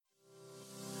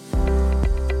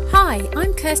Hi,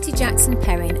 I'm Kirsty Jackson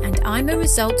Perrin and I'm a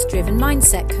results-driven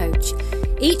mindset coach.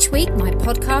 Each week my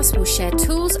podcast will share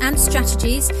tools and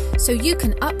strategies so you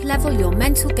can up-level your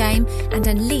mental game and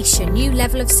unleash a new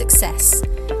level of success.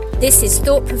 This is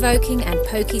thought-provoking and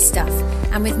pokey stuff,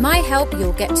 and with my help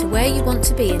you'll get to where you want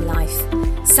to be in life.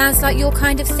 Sounds like your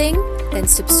kind of thing? Then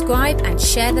subscribe and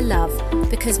share the love,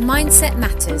 because mindset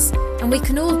matters and we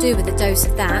can all do with a dose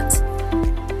of that.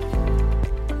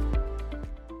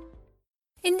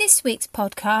 In this week's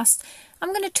podcast, I'm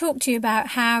going to talk to you about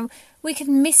how we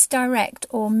can misdirect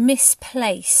or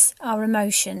misplace our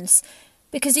emotions.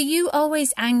 Because are you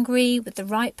always angry with the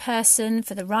right person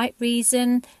for the right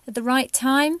reason at the right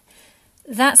time?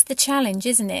 That's the challenge,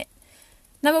 isn't it?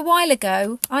 Now, a while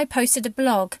ago, I posted a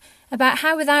blog about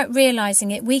how without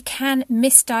realising it, we can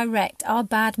misdirect our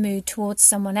bad mood towards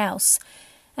someone else.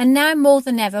 And now more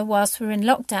than ever, whilst we're in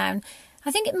lockdown, I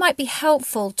think it might be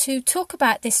helpful to talk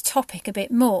about this topic a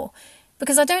bit more,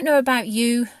 because I don't know about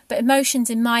you, but emotions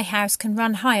in my house can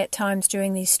run high at times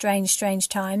during these strange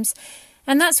times,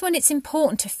 and that's when it's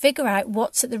important to figure out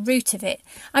what's at the root of it.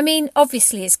 I mean,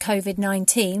 obviously it's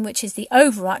COVID-19, which is the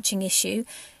overarching issue,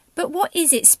 but what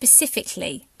is it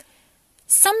specifically?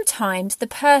 Sometimes the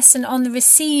person on the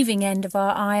receiving end of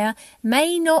our ire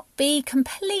may not be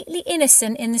completely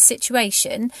innocent in the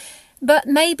situation, but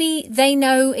maybe they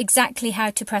know exactly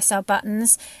how to press our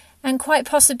buttons, and quite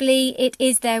possibly it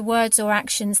is their words or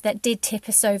actions that did tip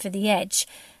us over the edge.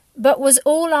 But was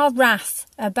all our wrath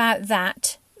about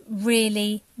that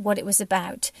really what it was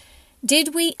about?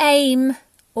 Did we aim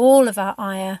all of our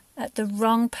ire at the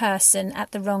wrong person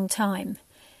at the wrong time?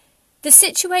 The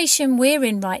situation we're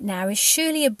in right now is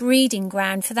surely a breeding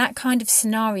ground for that kind of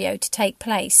scenario to take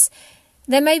place.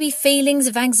 There may be feelings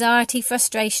of anxiety,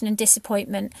 frustration and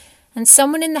disappointment, and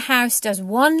someone in the house does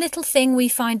one little thing we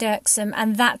find irksome,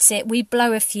 and that's it, we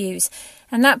blow a fuse.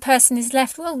 And that person is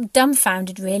left, well,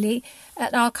 dumbfounded really,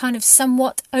 at our kind of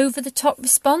somewhat over-the-top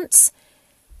response.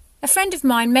 A friend of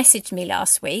mine messaged me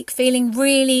last week, feeling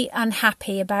really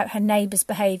unhappy about her neighbour's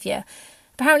behaviour.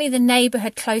 Apparently the neighbour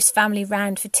had close family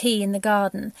round for tea in the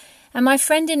garden, and my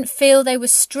friend didn't feel they were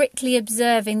strictly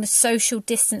observing the social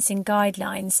distancing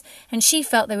guidelines, and she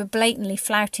felt they were blatantly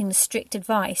flouting the strict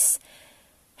advice.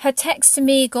 Her text to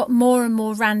me got more and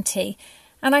more ranty,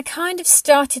 and I kind of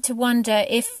started to wonder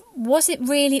was it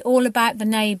really all about the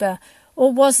neighbour,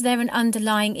 or was there an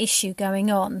underlying issue going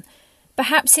on?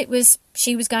 Perhaps it was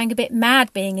she was going a bit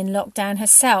mad being in lockdown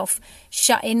herself,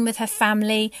 shut in with her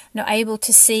family, not able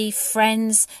to see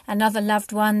friends and other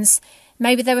loved ones.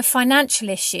 Maybe there were financial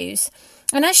issues.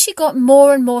 And as she got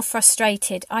more and more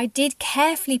frustrated, I did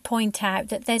carefully point out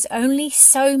that there's only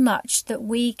so much that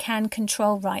we can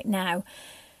control right now.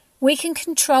 We can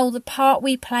control the part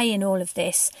we play in all of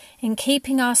this, in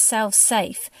keeping ourselves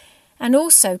safe, and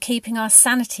also keeping our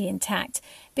sanity intact,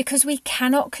 because we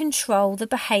cannot control the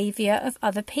behaviour of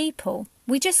other people.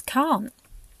 We just can't.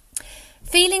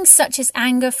 Feelings such as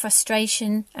anger,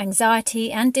 frustration,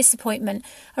 anxiety and disappointment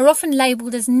are often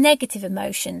labelled as negative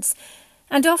emotions,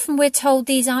 and often we're told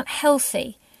these aren't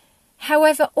healthy.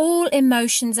 However, all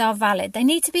emotions are valid. They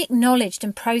need to be acknowledged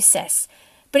and processed.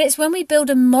 But it's when we build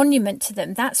a monument to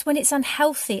them, that's when it's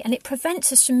unhealthy and it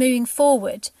prevents us from moving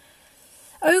forward.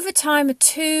 Over time are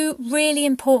two really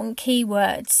important key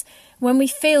words when we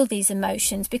feel these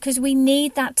emotions, because we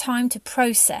need that time to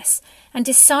process and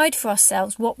decide for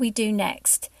ourselves what we do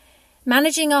next.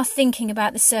 Managing our thinking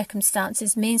about the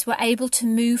circumstances means we're able to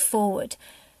move forward.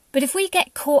 But if we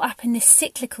get caught up in this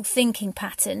cyclical thinking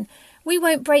pattern, we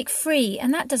won't break free,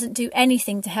 and that doesn't do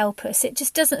anything to help us. It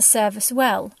just doesn't serve us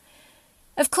well.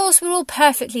 Of course, we're all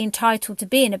perfectly entitled to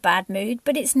be in a bad mood,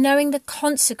 but it's knowing the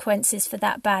consequences for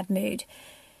that bad mood.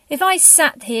 If I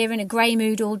sat here in a grey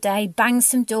mood all day, banged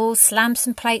some doors, slammed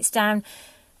some plates down,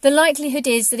 the likelihood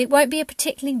is that it won't be a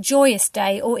particularly joyous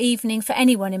day or evening for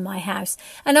anyone in my house.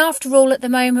 And after all, at the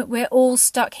moment, we're all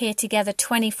stuck here together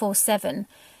 24/7.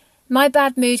 My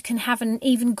bad mood can have an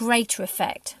even greater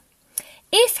effect.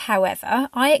 If, however,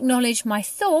 I acknowledge my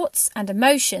thoughts and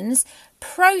emotions,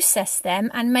 process them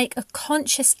and make a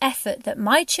conscious effort that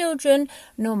my children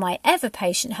nor my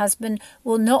ever-patient husband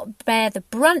will not bear the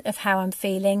brunt of how I'm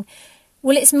feeling,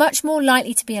 well, it's much more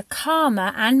likely to be a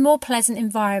calmer and more pleasant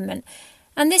environment.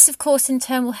 And this, of course, in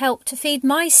turn will help to feed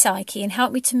my psyche and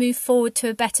help me to move forward to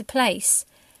a better place.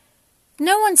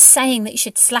 No one's saying that you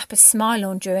should slap a smile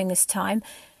on during this time,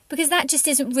 because that just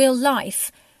isn't real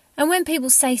life. And when people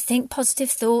say think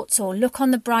positive thoughts or look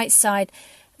on the bright side,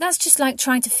 that's just like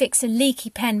trying to fix a leaky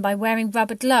pen by wearing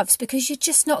rubber gloves, because you're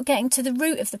just not getting to the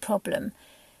root of the problem.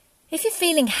 If you're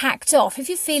feeling hacked off, if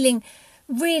you're feeling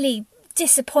really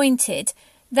disappointed,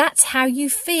 That's how you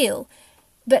feel.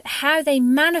 But how they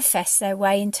manifest their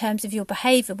way in terms of your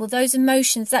behaviour, well, those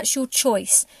emotions, that's your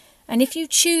choice. And if you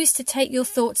choose to take your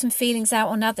thoughts and feelings out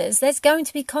on others, there's going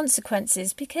to be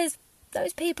consequences, because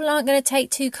those people aren't going to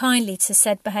take too kindly to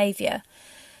said behaviour.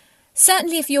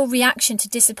 Certainly if your reaction to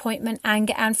disappointment,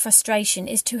 anger and frustration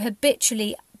is to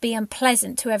habitually be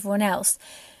unpleasant to everyone else,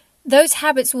 those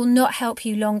habits will not help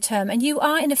you long term, and you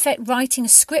are in effect writing a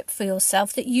script for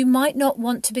yourself that you might not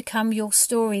want to become your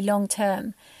story long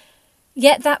term.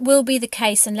 Yet that will be the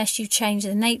case unless you change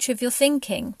the nature of your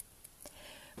thinking.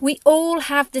 We all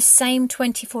have the same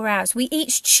 24 hours. We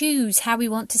each choose how we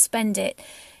want to spend it.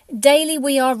 Daily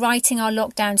we are writing our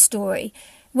lockdown story.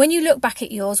 When you look back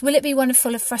at yours, will it be one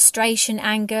full of frustration,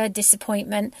 anger,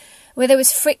 disappointment, where there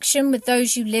was friction with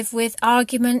those you live with,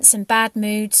 arguments and bad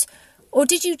moods? Or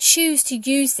did you choose to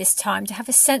use this time to have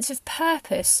a sense of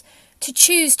purpose, to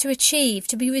choose to achieve,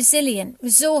 to be resilient,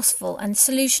 resourceful and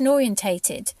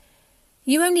solution-orientated?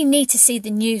 You only need to see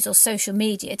the news or social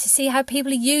media to see how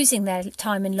people are using their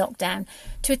time in lockdown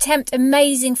to attempt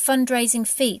amazing fundraising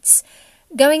feats,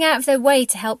 going out of their way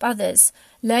to help others,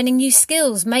 learning new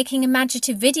skills, making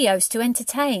imaginative videos to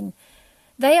entertain.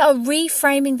 They are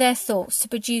reframing their thoughts to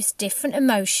produce different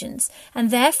emotions, and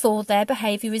therefore their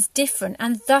behaviour is different,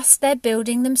 and thus they're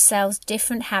building themselves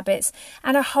different habits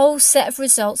and a whole set of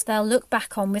results they'll look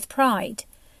back on with pride.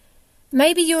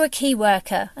 Maybe you're a key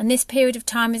worker, and this period of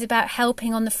time is about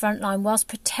helping on the front line whilst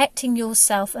protecting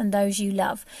yourself and those you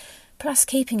love, plus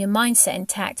keeping your mindset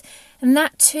intact, and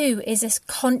that too is a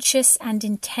conscious and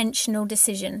intentional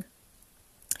decision.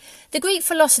 The Greek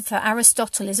philosopher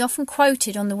Aristotle is often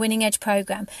quoted on the Winning Edge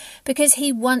programme because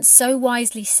he once so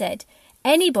wisely said,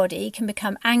 "Anybody can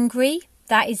become angry,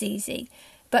 that is easy,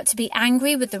 but to be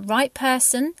angry with the right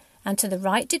person and to the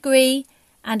right degree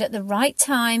and at the right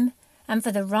time and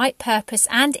for the right purpose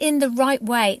and in the right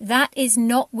way, that is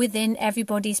not within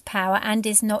everybody's power and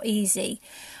is not easy."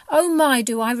 Oh my,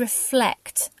 do I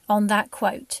reflect on that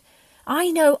quote.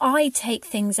 I know I take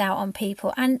things out on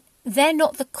people and they're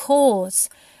not the cause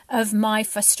of my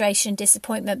frustration,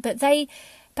 disappointment, but they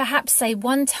perhaps say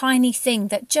one tiny thing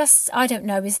that just, I don't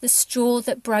know, is the straw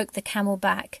that broke the camel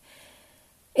back.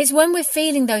 It's when we're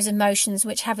feeling those emotions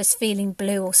which have us feeling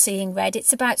blue or seeing red,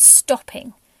 it's about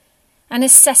stopping and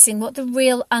assessing what the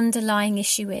real underlying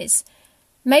issue is.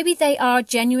 Maybe they are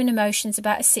genuine emotions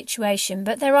about a situation,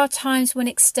 but there are times when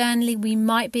externally we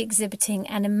might be exhibiting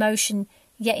an emotion,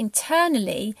 yet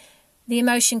internally the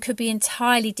emotion could be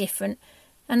entirely different,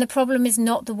 and the problem is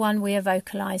not the one we are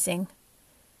vocalising.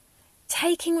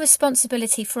 Taking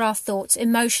responsibility for our thoughts,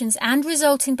 emotions and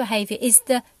resulting behaviour is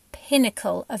the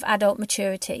pinnacle of adult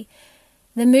maturity.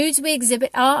 The moods we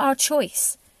exhibit are our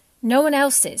choice, no one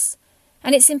else's,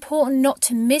 and it's important not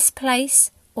to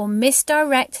misplace or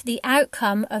misdirect the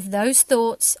outcome of those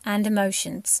thoughts and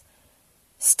emotions.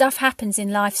 Stuff happens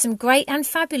in life, some great and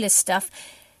fabulous stuff,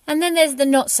 and then there's the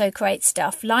not so great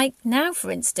stuff, like now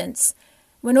for instance,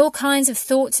 when all kinds of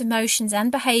thoughts, emotions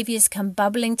and behaviours come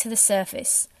bubbling to the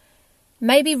surface.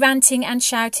 Maybe ranting and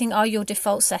shouting are your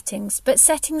default settings, but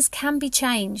settings can be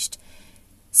changed.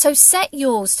 So set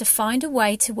yours to find a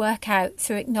way to work out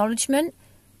through acknowledgement,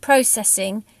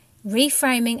 processing,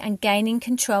 reframing and gaining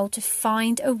control to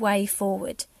find a way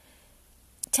forward.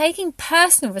 Taking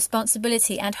personal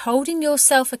responsibility and holding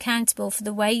yourself accountable for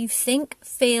the way you think,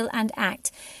 feel and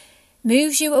act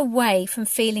moves you away from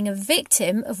feeling a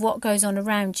victim of what goes on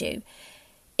around you.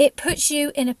 It puts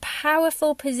you in a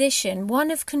powerful position, one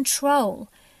of control.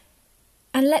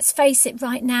 And let's face it,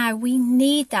 right now, we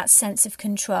need that sense of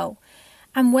control.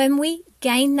 And when we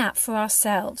gain that for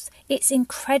ourselves, it's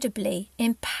incredibly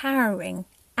empowering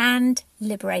and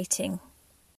liberating.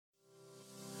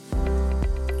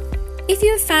 If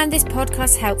you have found this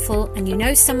podcast helpful and you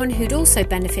know someone who'd also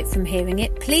benefit from hearing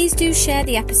it, please do share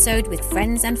the episode with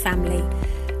friends and family.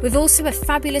 We've also a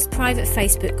fabulous private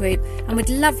Facebook group and would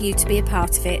love you to be a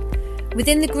part of it.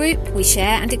 Within the group, we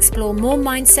share and explore more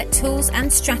mindset tools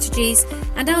and strategies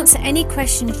and answer any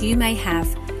questions you may have.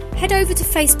 Head over to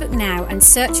Facebook now and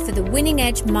search for the Winning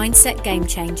Edge Mindset Game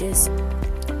Changers.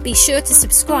 Be sure to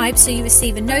subscribe so you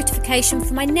receive a notification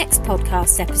for my next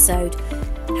podcast episode.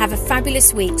 Have a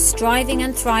fabulous week, striving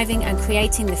and thriving and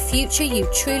creating the future you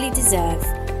truly deserve.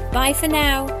 Bye for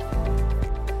now.